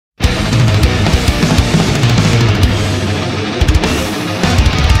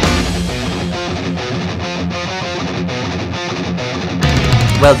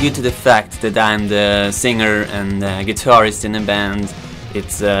Well, due to the fact that I'm the singer and guitarist in a band,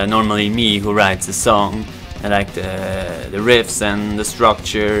 it's normally me who writes the song. I like the riffs and the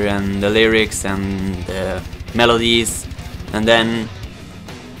structure and the lyrics and the melodies, and then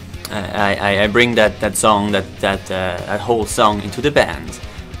I bring that song, that whole song into the band,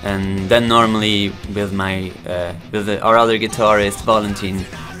 and then normally with our other guitarist Valentin,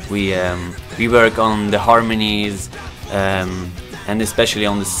 we work on the harmonies and especially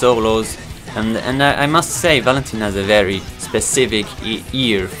on the solos, and I must say Valentin has a very specific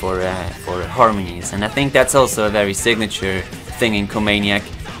ear for harmonies, and I think that's also a very signature thing in COMANIAC.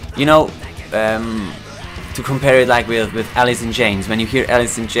 You know, to compare it like with Alice in Chains, when you hear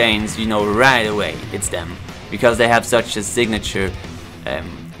Alice in Chains, you know right away it's them, because they have such a signature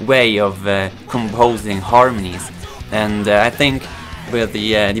way of composing harmonies. And I think with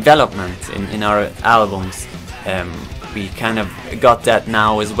the development in our albums, we kind of got that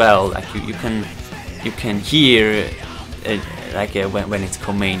now as well. Like you can hear when it's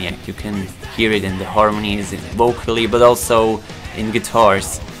COMANIAC, you can hear it in the harmonies, vocally, but also in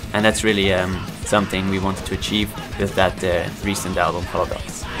guitars, and that's really something we wanted to achieve with that recent album,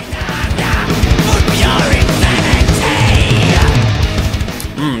 Holodox.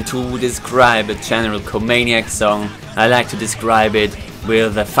 To describe a general COMANIAC song, I like to describe it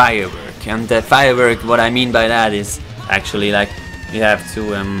with a firework. And the firework, what I mean by that is actually like you have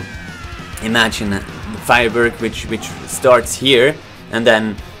to imagine a firework which starts here, and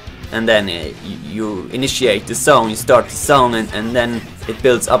then you initiate the song, you start the song, and then it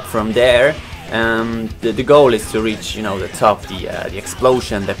builds up from there. The goal is to reach, you know, the top, the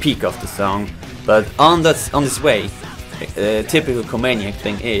explosion, the peak of the song. But on this way, typical COMANIAC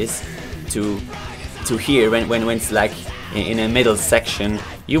thing is to hear when it's like in a middle section,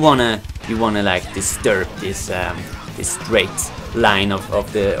 you wanna like disturb this straight line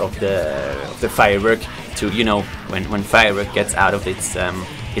of the firework, to, you know, when firework gets out of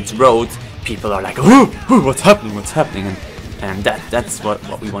its road, people are like, oh, what's happening, and that's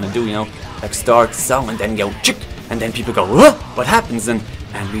what we want to do, you know, like start the song and then go chick, and then people go, oh, what happens, and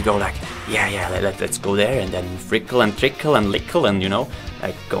we go like, yeah, let's go there, and then frickle and trickle and lickle, and, you know,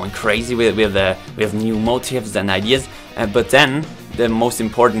 like going crazy with new motifs and ideas. But then the most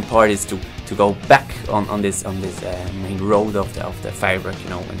important part is to go back on this main road of the firework, you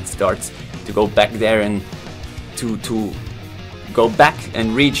know, when it starts, to go back there and to go back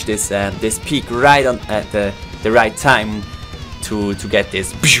and reach this peak right at the right time to get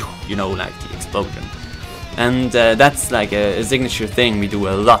this, you know, like the explosion. And that's like a signature thing we do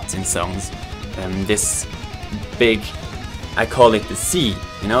a lot in songs. This big, I call it the C,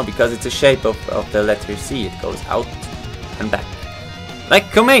 you know, because it's a shape of the letter C. It goes out and back, like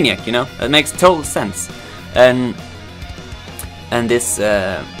COMANIAC, you know. It makes total sense. And this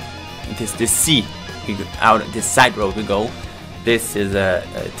C, we go out this side road we go. This is a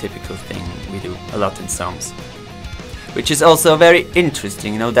typical thing we do a lot in songs, which is also very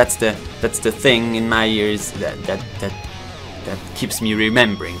interesting. You know, that's the thing in my ears that keeps me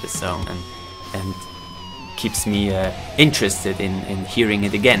remembering the song and keeps me interested in hearing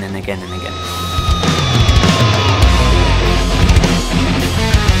it again and again and again.